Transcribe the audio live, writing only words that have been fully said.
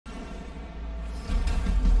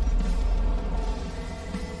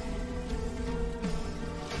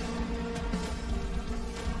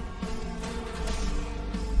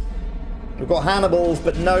We've got Hannibals,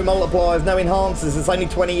 but no multipliers, no enhancers. It's only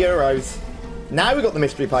 20 euros. Now we've got the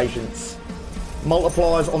mystery patients.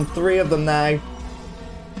 Multipliers on 3 of them now.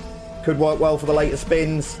 Could work well for the later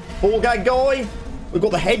spins. Ball gag guy. We've got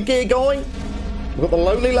the headgear guy. We've got the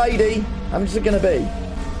lonely lady. How much is it going to be?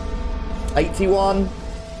 81.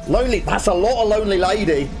 Lonely. That's a lot of lonely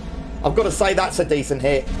lady. I've got to say that's a decent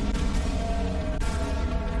hit.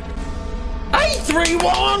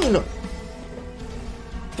 831!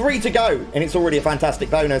 3 to go, and it's already a fantastic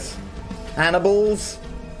bonus. Hannibals.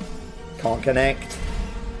 Can't connect.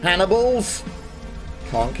 Hannibals.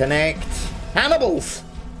 Can't connect. Hannibals.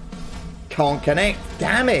 Can't connect.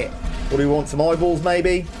 Damn it. What do we want? Some eyeballs,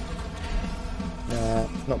 maybe? Nah,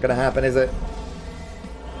 it's not going to happen, is it?